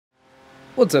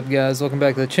What's up, guys? Welcome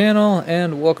back to the channel,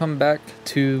 and welcome back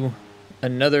to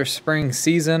another spring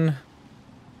season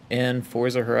in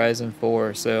Forza Horizon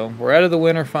 4. So we're out of the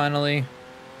winter finally.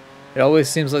 It always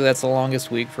seems like that's the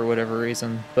longest week for whatever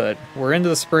reason, but we're into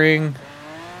the spring,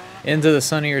 into the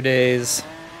sunnier days,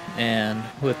 and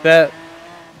with that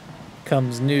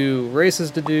comes new races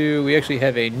to do. We actually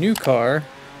have a new car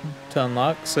to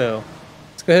unlock, so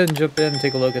let's go ahead and jump in and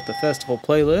take a look at the festival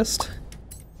playlist.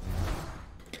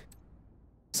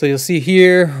 So you'll see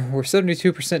here, we're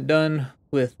 72% done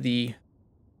with the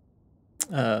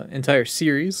entire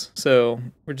series. So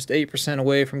we're just 8%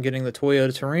 away from getting the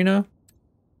Toyota Torino.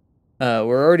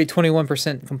 We're already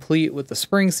 21% complete with the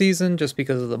spring season just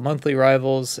because of the monthly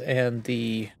rivals and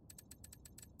the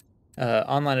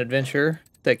online adventure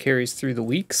that carries through the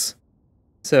weeks.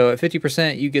 So at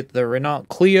 50% you get the Renault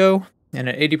Clio, and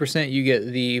at 80% you get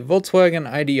the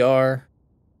Volkswagen IDR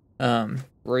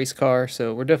race car.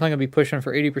 So we're definitely going to be pushing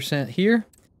for 80% here.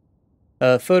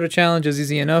 Photo challenge is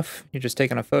easy enough. You're just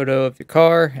taking a photo of your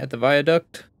car at the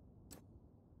viaduct.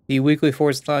 The weekly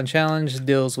Forzathon challenge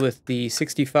deals with the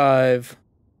 65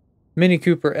 Mini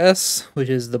Cooper S, which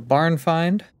is the barn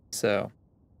find. So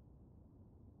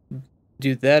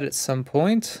do that at some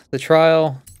point. The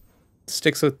trial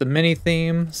sticks with the mini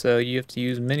theme, so you have to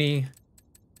use mini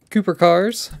Cooper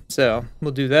cars. So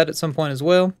we'll do that at some point as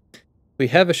well. We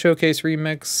have a showcase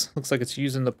remix. Looks like it's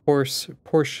using the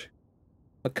Porsche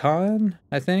Macan,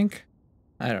 I think.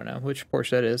 I don't know which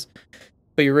Porsche that is.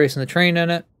 But you're racing the train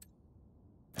in it.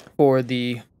 For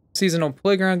the seasonal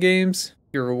playground games,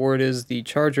 your reward is the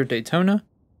Charger Daytona.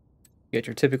 You get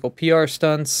your typical PR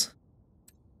stunts.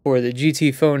 For the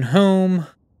GT Phone Home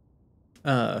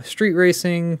Street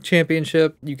Racing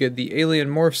Championship, you get the Alien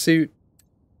Morph Suit.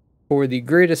 For the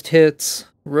Greatest Hits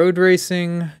Road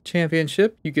Racing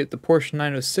Championship, you get the Porsche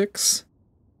 906.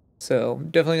 So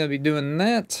definitely going to be doing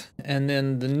that. And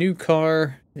then the new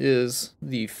car is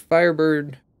the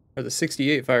Firebird, or the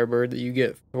 68 Firebird that you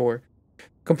get for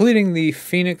completing the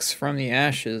Phoenix from the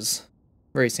Ashes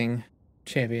Racing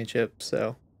Championship.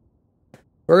 So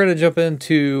we're going to jump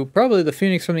into probably the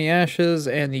Phoenix from the Ashes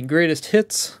and the Greatest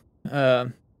Hits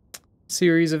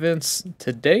series events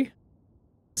today.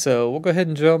 So we'll go ahead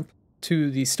and jump to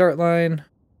the start line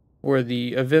where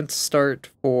the events start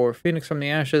for Phoenix from the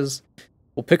Ashes.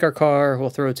 We'll pick our car, we'll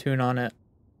throw a tune on it,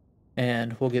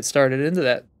 and we'll get started into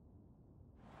that.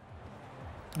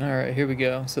 Alright, here we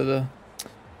go. So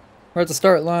we're at the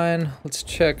start line. Let's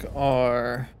check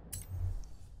our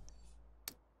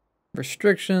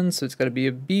restrictions. So it's got to be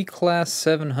a B-Class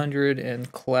 700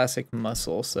 and Classic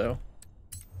Muscle. So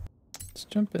let's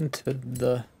jump into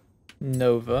the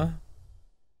Nova.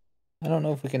 I don't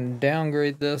know if we can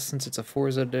downgrade this since it's a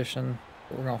Forza edition,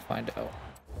 but we're going to find out.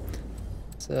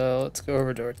 So let's go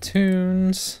over to our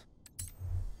tunes.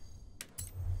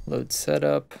 Load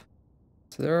setup.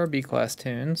 So there are B-Class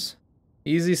tunes.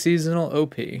 Easy seasonal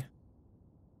OP.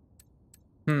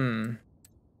 I'm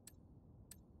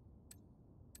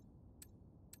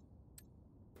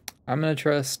going to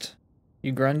trust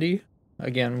Ugrundy.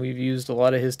 Again, we've used a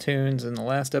lot of his tunes in the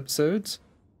last episodes.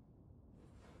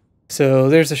 So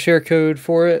there's a share code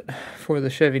for it for the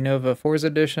Chevy Nova Forza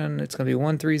Edition. It's going to be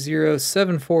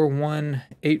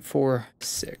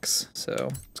 130741846. So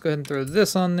let's go ahead and throw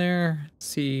this on there.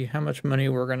 See how much money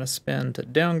we're going to spend to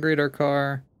downgrade our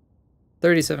car.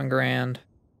 37 grand.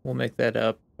 We'll make that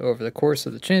up over the course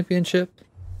of the championship.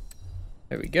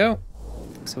 There we go.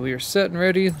 So we are set and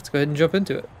ready. Let's go ahead and jump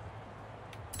into it.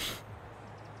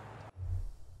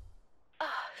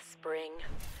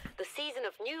 The season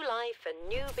of new life and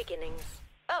new beginnings.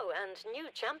 Oh, and new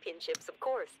championships, of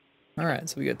course. Alright,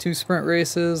 so we got 2 sprint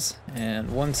races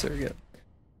and 1 circuit.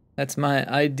 That's my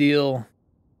ideal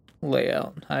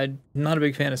layout. I'm not a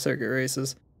big fan of circuit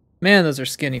races. Man, those are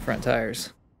skinny front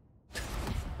tires.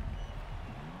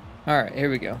 Alright, here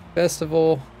we go.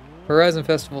 Festival, Horizon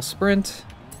Festival Sprint.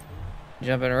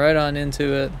 Jumping right on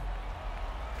into it.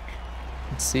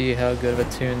 Let's see how good of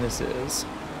a tune this is.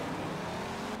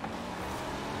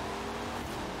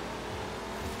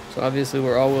 So obviously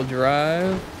we're all-wheel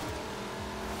drive.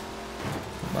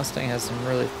 Mustang has some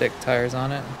really thick tires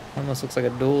on it. Almost looks like a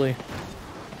dually.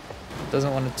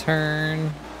 Doesn't want to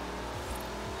turn,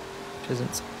 which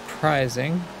isn't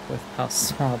surprising with how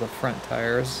small the front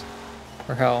tires,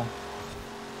 or how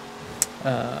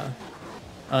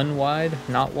unwide,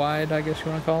 not wide, I guess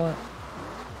you want to call it,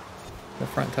 the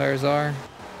front tires are.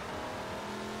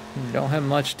 You don't have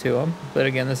much to them, but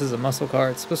again, this is a muscle car.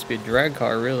 It's supposed to be a drag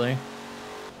car, really.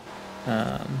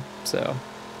 So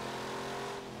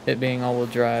it being all-wheel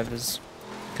drive is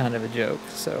kind of a joke.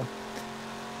 So,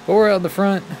 but we're out the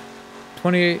front,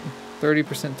 28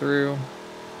 30% through.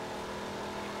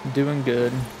 Doing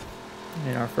good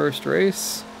in our first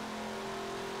race.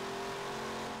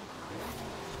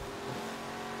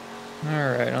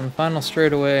 Alright, on the final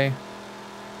straightaway,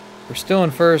 we're still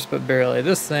in first, but barely.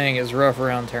 This thing is rough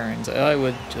around turns. I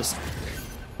would just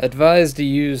advise to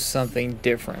use something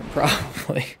different,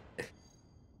 probably.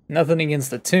 Nothing against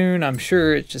the tune. I'm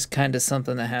sure it's just kind of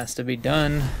something that has to be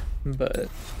done, but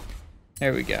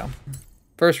there we go.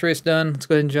 First race done. Let's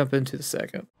go ahead and jump into the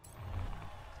second.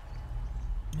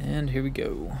 And here we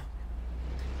go.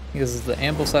 This is the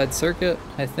Ambleside Circuit,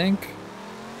 I think.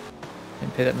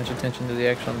 Didn't pay that much attention to the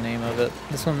actual name of it.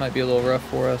 This one might be a little rough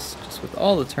for us, just with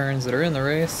all the turns that are in the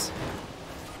race.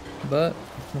 But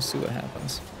we'll see what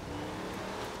happens.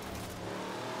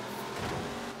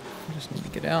 We just need to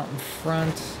get out in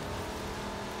front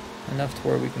enough to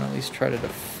where we can at least try to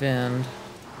defend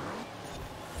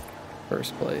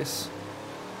first place.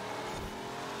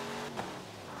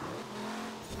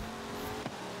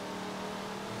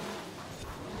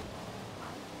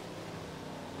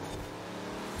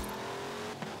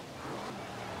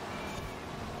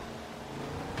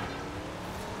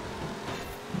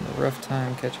 Rough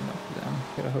time catching up with them.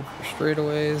 Gotta hope for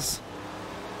straightaways.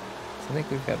 I think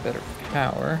we've got better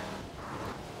power.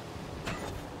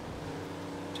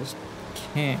 Just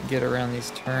can't get around these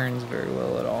turns very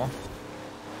well at all.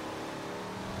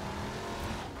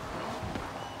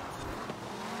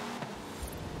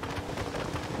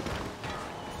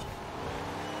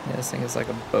 Yeah, this thing is like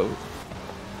a boat.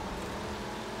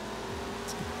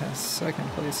 Let's get past second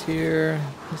place here.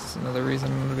 This is another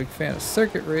reason I'm a big fan of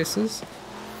circuit races.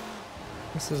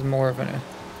 This is more of a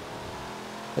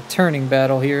turning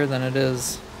battle here than it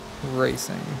is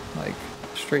racing, like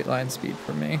straight line speed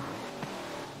for me.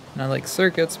 And I like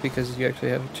circuits because you actually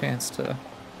have a chance to,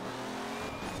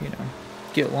 you know,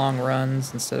 get long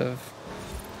runs instead of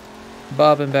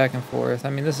bobbing back and forth. I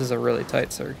mean, this is a really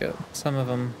tight circuit. Some of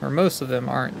them, or most of them,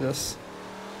 aren't this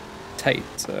tight,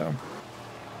 so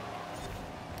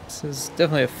this is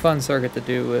definitely a fun circuit to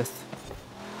do with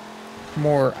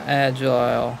more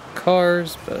agile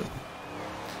cars, but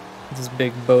this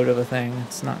big boat of a thing,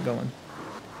 it's not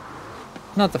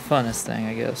the funnest thing,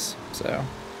 I guess. So,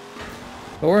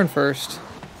 but we're in first,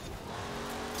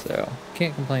 so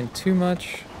can't complain too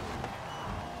much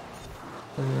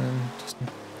other than just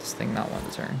this thing not wanting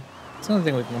to turn. It's the only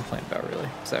thing we can complain about, really.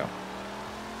 So,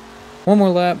 one more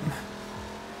lap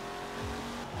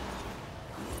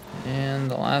and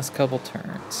the last couple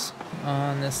turns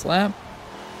on this lap.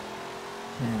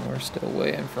 And we're still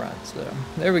way in front, so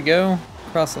there we go.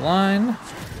 Across the line.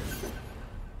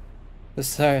 The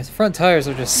front tires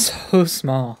are just so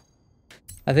small.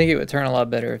 I think it would turn a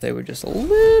lot better if they were just a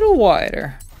little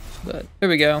wider. But there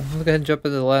we go. Let's go ahead and jump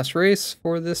into the last race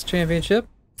for this championship.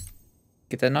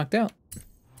 Get that knocked out.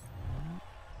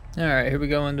 Alright, here we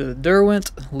go into the Derwent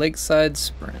Lakeside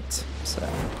Sprint. So,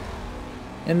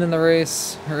 ending the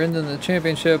race, or ending the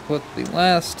championship with the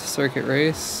last circuit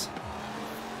race.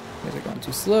 You guys are going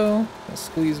too slow. I'll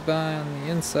squeeze by on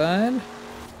the inside.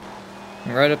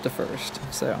 And right up to first.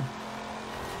 So,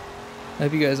 I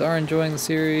hope you guys are enjoying the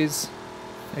series.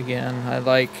 Again, I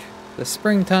like the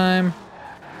springtime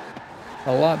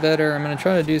a lot better. I'm going to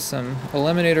try to do some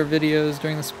Eliminator videos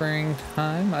during the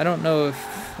springtime. I don't know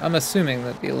if... I'm assuming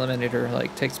that the Eliminator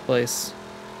like takes place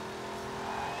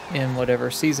in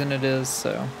whatever season it is.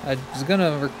 So, I was going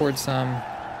to record some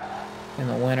in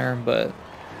the winter, but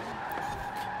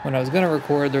when I was going to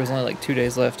record, there was only like 2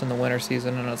 days left in the winter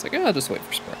season, and I was like, oh, I'll just wait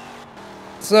for spring.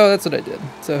 So that's what I did.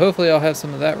 So hopefully I'll have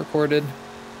some of that recorded.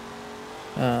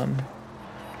 And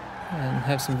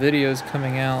have some videos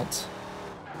coming out.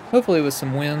 Hopefully with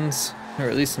some wins, or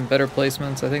at least some better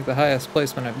placements. I think the highest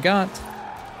placement I've got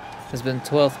has been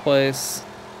 12th place,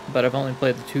 but I've only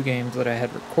played the 2 games that I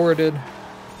had recorded.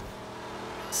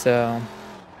 So,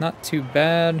 not too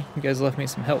bad. You guys left me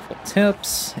some helpful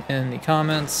tips in the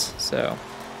comments, so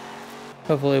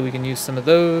hopefully we can use some of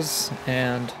those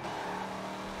and,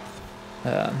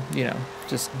 you know,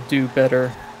 just do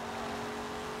better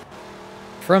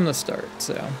from the start.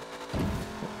 So,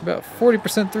 about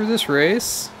 40% through this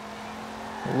race.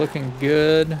 Looking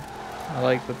good. I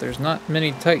like that there's not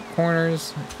many tight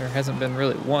corners. There hasn't been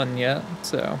really one yet,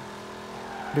 so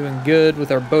doing good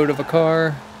with our boat of a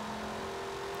car.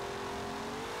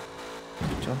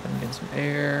 Jumping in some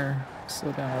air.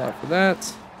 Slow down a lot for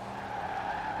that.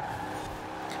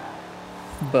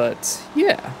 But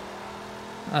yeah,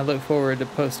 I look forward to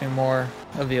posting more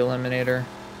of the Eliminator.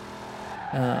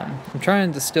 I'm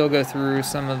trying to still go through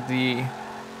some of the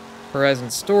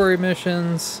Horizon story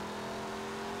missions.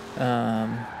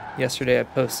 Yesterday I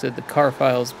posted the Car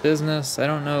Files business. I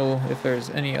don't know if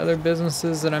there's any other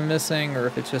businesses that I'm missing or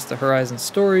if it's just the Horizon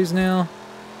Stories now.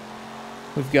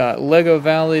 We've got Lego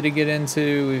Valley to get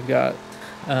into. We've got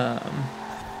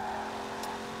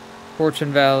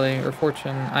Fortune Valley, or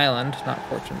Fortune Island, not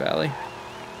Fortune Valley,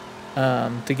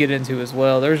 to get into as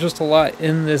well. There's just a lot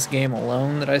in this game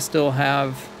alone that I still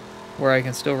have where I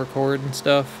can still record and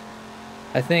stuff.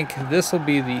 I think this will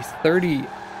be the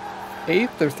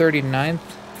 38th or 39th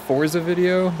Forza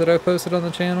video that I posted on the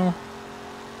channel.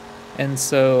 And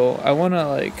so I want to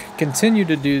like continue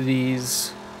to do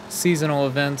these seasonal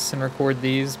events and record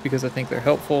these because I think they're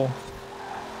helpful.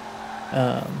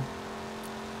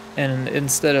 And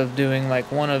instead of doing like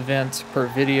one event per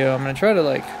video, I'm going to try to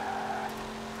like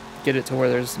get it to where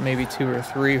there's maybe 2 or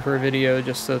 3 per video,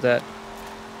 just so that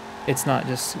it's not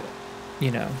just,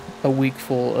 you know, a week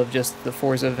full of just the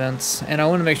Forza events. And I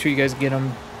want to make sure you guys get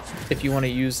them if you want to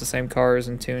use the same cars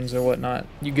and tunes or whatnot.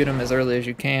 You get them as early as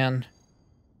you can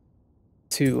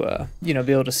to, you know,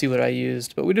 be able to see what I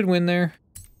used. But we did win there.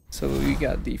 So we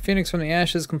got the Phoenix from the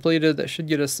Ashes completed. That should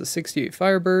get us the 68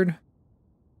 Firebird.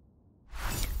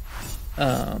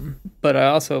 But I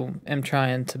also am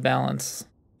trying to balance,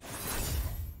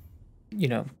 you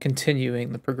know,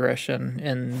 continuing the progression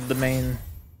in the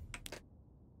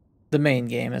main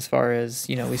game, as far as,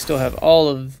 you know, we still have all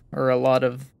of, or a lot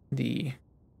of, the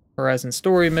Horizon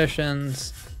Story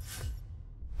missions,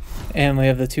 and we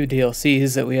have the 2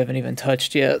 DLCs that we haven't even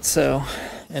touched yet. So,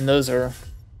 and those are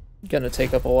gonna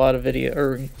take up a lot of video,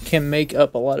 or can make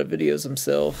up a lot of videos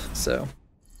themselves. So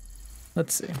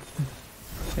let's see.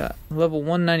 Got level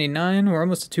 199, we're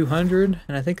almost to 200,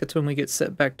 and I think that's when we get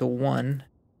set back to 1.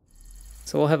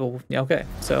 So we'll have a, yeah, okay,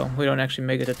 so we don't actually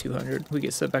make it to 200. We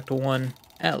get set back to 1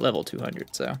 at level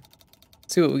 200, so.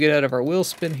 Let's see what we get out of our wheel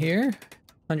spin here.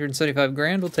 175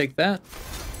 grand, we'll take that.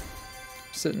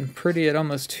 Sitting pretty at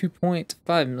almost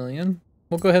 2.5 million.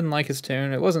 We'll go ahead and like his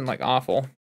tune. It wasn't like awful.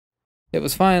 It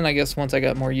was fine, I guess, once I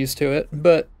got more used to it,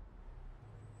 but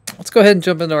let's go ahead and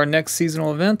jump into our next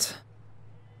seasonal event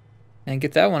and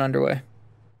get that one underway.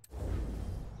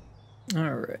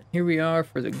 Alright, here we are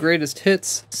for the Greatest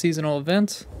Hits seasonal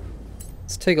event.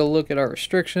 Let's take a look at our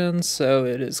restrictions. So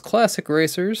it is classic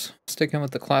racers, sticking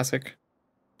with the classic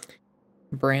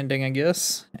branding, I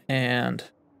guess, and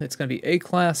it's going to be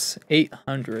A-Class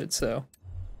 800. So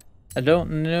I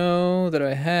don't know that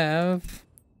I have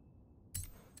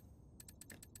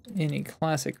any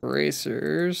classic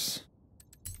racers.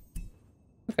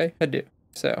 Okay, I do.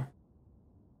 So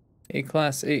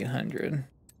A-Class 800.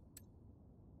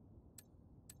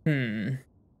 Let's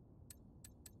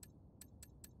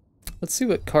see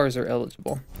what cars are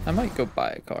eligible. I might go buy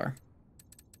a car,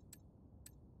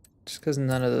 just because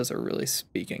none of those are really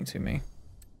speaking to me.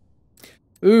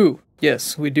 Ooh,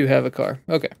 yes, we do have a car.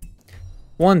 Okay.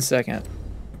 1 second,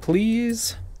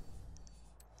 please.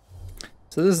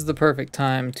 So this is the perfect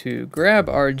time to grab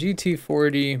our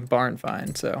GT40 barn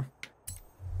find. So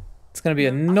it's going to be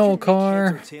a null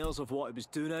car. Still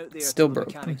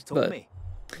broken, but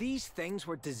these things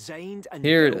were designed and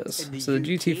here it built is. in the So the UK,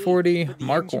 GT40 but the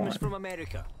Mark engine was 1. from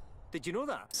America. Did you know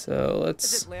that? So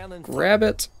let's grab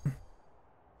it.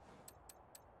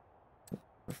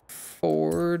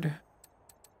 Ford.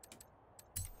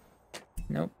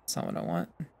 Nope, that's not what I want.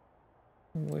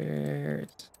 Where?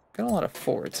 Got a lot of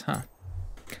Fords, huh?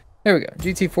 There we go.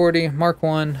 GT40 Mark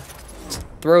 1. Let's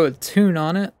throw a tune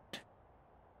on it.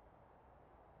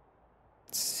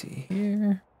 Let's see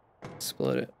here.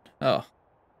 Split it. Oh,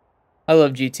 I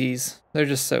love GTs. They're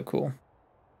just so cool.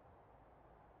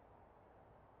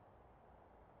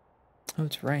 Oh,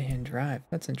 it's right-hand drive.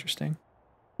 That's interesting.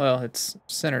 Well, it's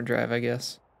center drive, I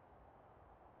guess.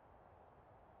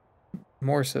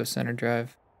 More so center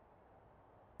drive.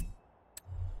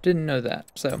 Didn't know that.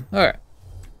 So, alright.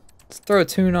 Let's throw a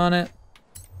tune on it.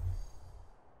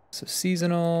 So,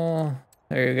 seasonal.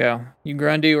 There you go. You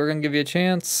Grundy, we're going to give you a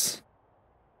chance.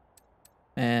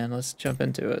 And let's jump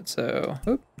into it. So,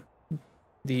 whoop.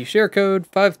 The share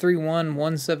code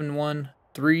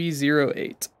 531171308.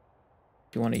 If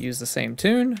you want to use the same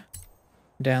tune,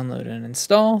 download and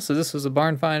install. So this was a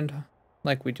barn find,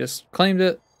 like we just claimed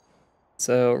it.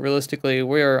 So realistically,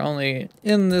 we are only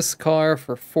in this car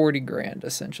for 40 grand,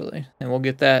 essentially. And we'll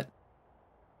get that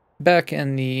back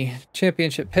in the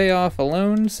championship payoff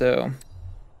alone. So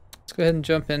let's go ahead and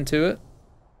jump into it.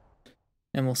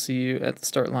 And we'll see you at the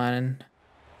start line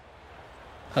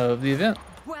of the event.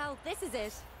 Well, this is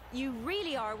it. You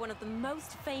really are one of the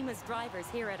most famous drivers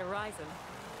here at Horizon.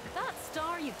 That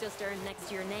star you've just earned next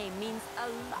to your name means a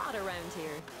lot around here.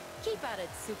 Keep at it,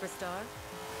 superstar.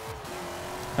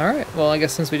 Alright, well I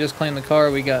guess since we just claimed the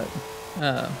car, we got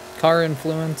car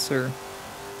influence or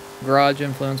garage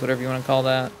influence, whatever you want to call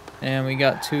that. And we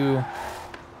got to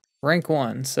rank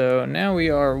 1. So now we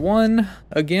are 1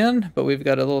 again, but we've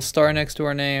got a little star next to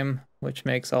our name, which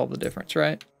makes all the difference,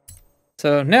 right?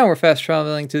 So now we're fast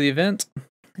traveling to the event,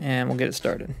 and we'll get it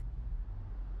started.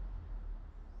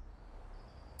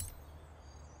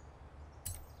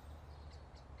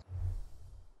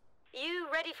 You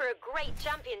ready for a great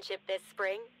championship this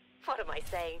spring? What am I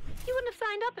saying? You wouldn't have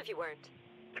signed up if you weren't.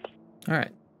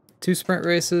 Alright, 2 sprint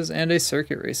races and a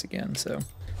circuit race again, so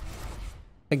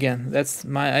again, that's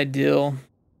my ideal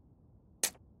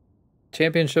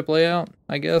championship layout,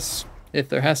 I guess. If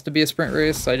there has to be a sprint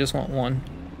race, I just want one.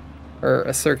 Or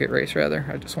a circuit race, rather.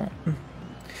 I just want one.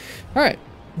 Alright,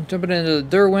 jumping into the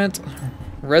Derwent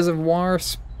Reservoir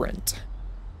Sprint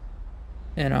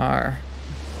in our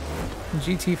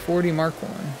GT40 Mark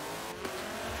 1.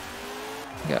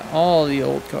 Got all the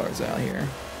old cars out here.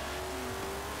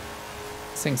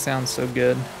 This thing sounds so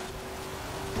good.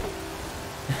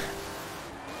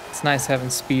 It's nice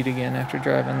having speed again after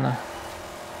driving the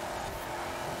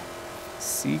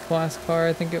C-Class car,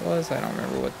 I think it was. I don't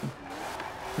remember what...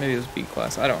 Maybe it was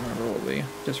B-Class. I don't remember what we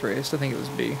just raced. I think it was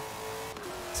B.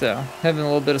 So, having a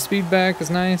little bit of speed back is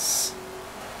nice.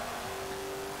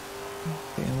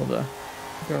 Being able to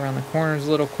go around the corners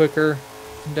a little quicker.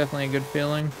 Definitely a good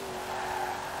feeling.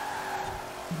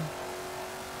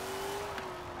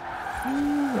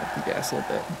 Ooh, up the gas a little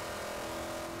bit.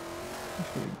 Make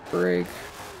sure we brake.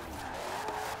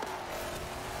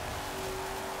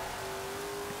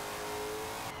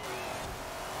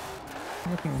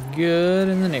 Looking good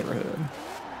in the neighborhood.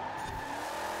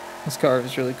 This car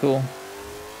is really cool.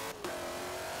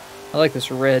 I like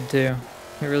this red too.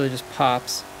 It really just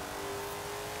pops.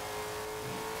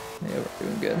 Yeah, we're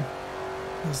doing good.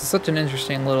 This is such an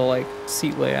interesting little like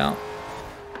seat layout.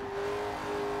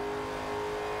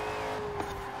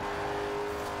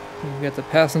 You've got the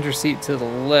passenger seat to the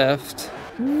left.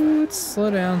 Ooh, let's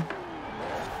slow down.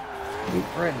 Ooh,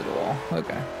 right into the wall.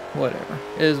 Okay, whatever.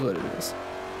 It is what it is.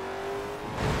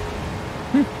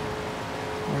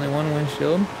 Only one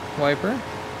windshield wiper.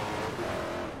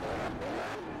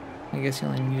 I guess you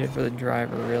only need it for the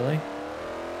driver, really.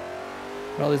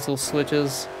 But all these little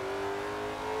switches.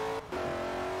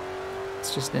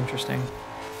 It's just interesting.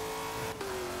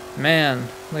 Man,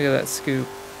 look at that scoop.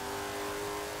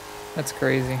 That's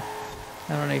crazy.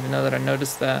 I don't even know that I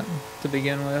noticed that to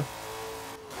begin with.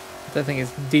 But that thing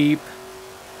is deep.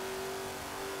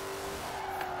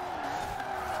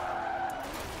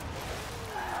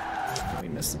 We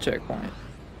missed the checkpoint.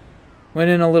 Went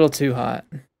in a little too hot.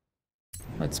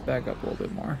 Let's back up a little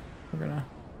bit more. We're gonna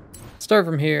start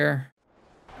from here.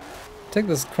 Take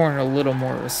this corner a little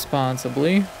more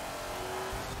responsibly.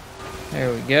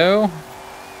 There we go.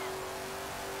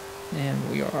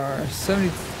 And we are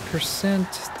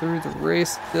 70% through the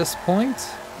race at this point.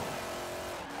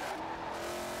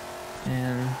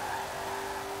 And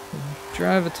the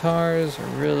drivatars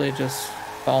are really just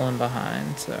falling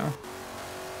behind, so.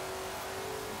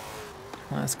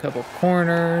 Last couple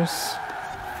corners.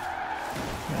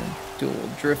 Do a little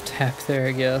drift tap there,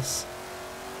 I guess.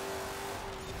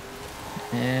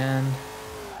 And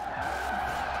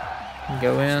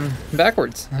go in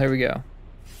backwards. There we go.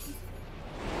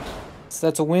 So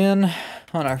that's a win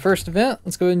on our first event.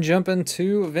 Let's go ahead and jump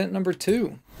into event number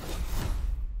 2.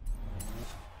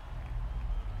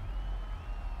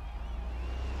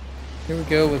 Here we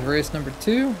go with race number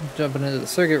 2. Jumping into the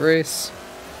circuit race.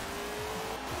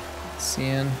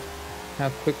 Seeing how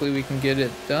quickly we can get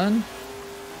it done.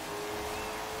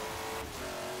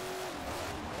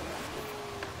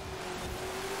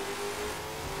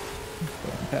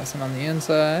 Passing on the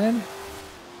inside.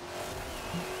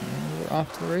 And we're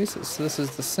off to the races. So this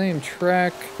is the same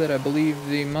track that I believe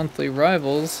the monthly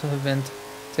Rivals event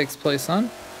takes place on.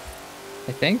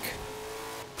 I think.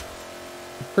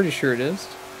 I'm pretty sure it is.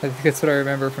 I think that's what I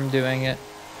remember from doing it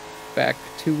back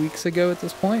 2 weeks ago at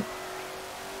this point.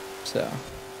 So.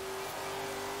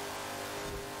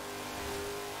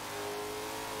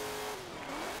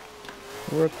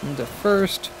 We're up into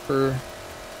first for,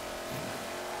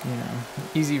 you know,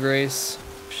 easy race.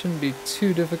 Shouldn't be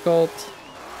too difficult.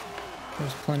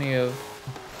 There's plenty of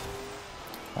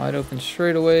wide open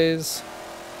straightaways.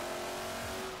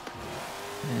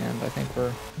 And I think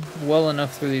we're well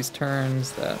enough through these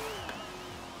turns that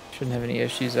shouldn't have any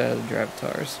issues out of the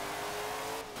drivatars.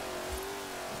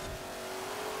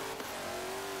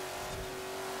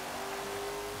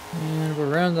 And we're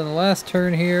rounding the last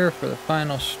turn here for the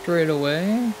final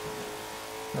straightaway.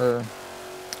 Or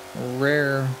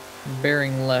rare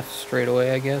bearing left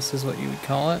straightaway, I guess is what you would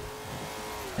call it.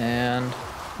 And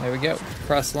There we go.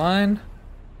 Cross line.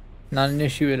 Not an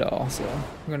issue at all. So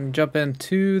we're going to jump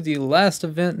into the last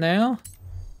event now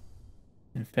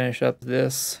and finish up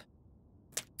this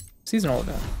seasonal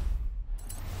event.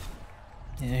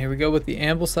 And here we go with the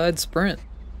Ambleside Sprint.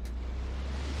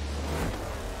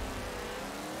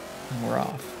 And we're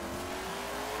off.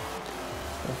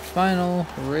 The final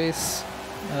race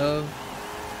of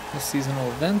the seasonal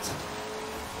event.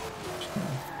 Just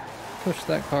gonna push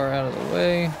that car out of the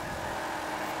way.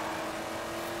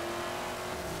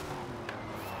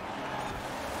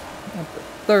 Up for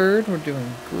third, we're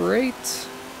doing great.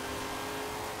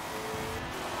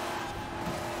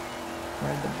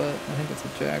 Ride the butt, I think it's a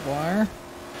Jaguar.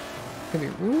 Could be,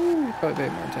 ooh, probably pay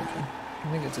more attention.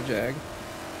 I think it's a Jag.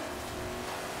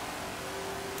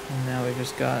 And now we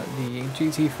just got the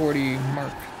GT40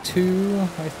 Mark II,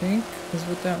 I think, is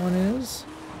what that one is.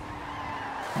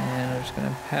 And we're just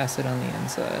gonna pass it on the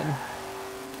inside.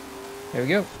 There we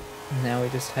go. Now we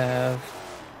just have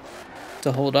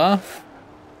to hold off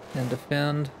and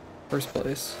defend first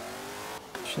place.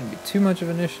 Shouldn't be too much of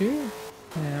an issue.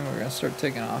 And we're gonna start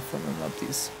taking off from them up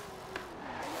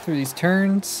through these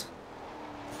turns.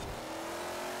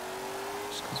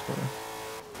 Just because we're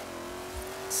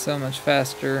so much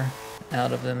faster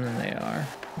out of them than they are.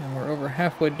 And we're over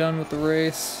halfway done with the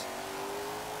race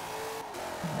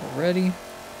already.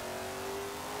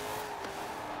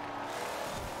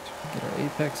 Get our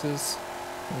apexes.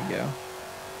 There we go.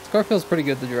 This car feels pretty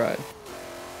good to drive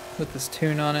with this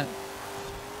tune on it.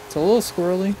 It's a little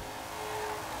squirrely.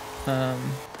 I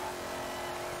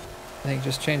think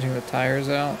just changing the tires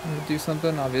out would do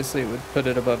something. Obviously it would put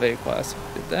it above A class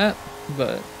if we did that,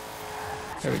 but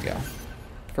there we go.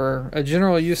 For a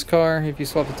general use car, if you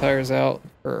swap the tires out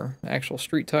for actual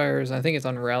street tires, I think it's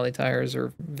on rally tires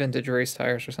or vintage race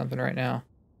tires or something right now,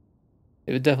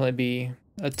 it would definitely be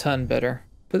a ton better.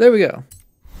 But there we go.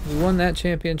 We won that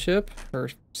championship, or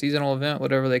seasonal event,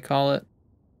 whatever they call it.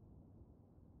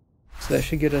 So that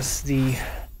should get us the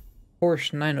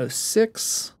Porsche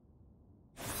 906.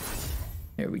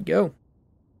 There we go.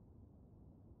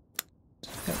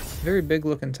 Got very big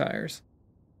looking tires.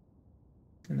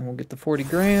 And then we'll get the 40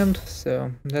 grand,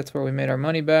 so that's where we made our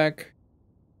money back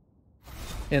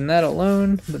in that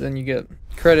alone, but then you get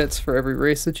credits for every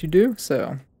race that you do,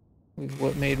 so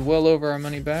we've made well over our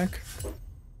money back.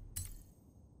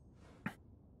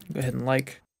 Go ahead and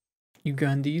like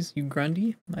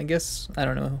Ugrundy, I guess. I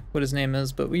don't know what his name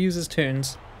is, but we use his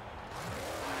tunes.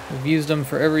 We've used them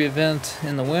for every event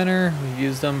in the winter. We've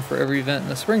used them for every event in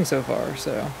the spring so far,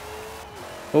 so.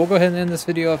 But we'll go ahead and end this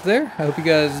video off there. I hope you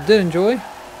guys did enjoy.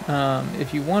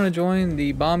 If you want to join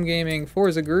the Bomb Gaming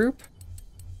Forza group,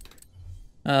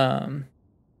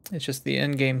 it's just the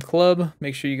in-game club.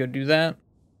 Make sure you go do that.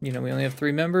 You know, we only have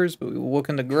 3 members, but we're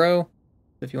looking to grow.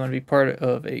 If you want to be part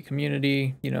of a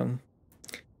community, you know,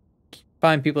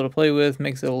 find people to play with,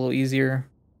 makes it a little easier.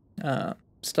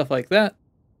 Stuff like that.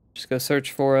 Just go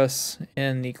search for us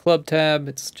in the club tab.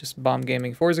 It's just Bomb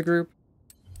Gaming Forza group.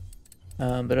 But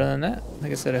other than that,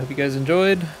 like I said, I hope you guys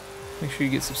enjoyed. Make sure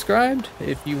you get subscribed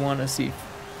if you want to see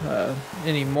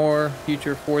any more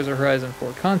future Forza Horizon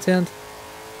 4 content.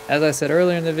 As I said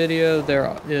earlier in the video,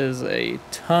 there is a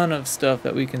ton of stuff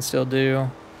that we can still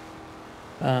do.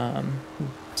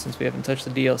 Since we haven't touched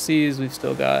the DLCs, we've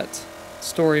still got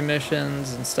story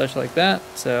missions and stuff like that.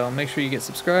 So make sure you get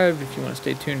subscribed if you want to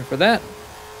stay tuned for that.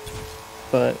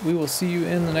 But we will see you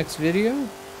in the next video,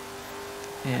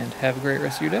 and have a great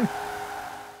rest of your day.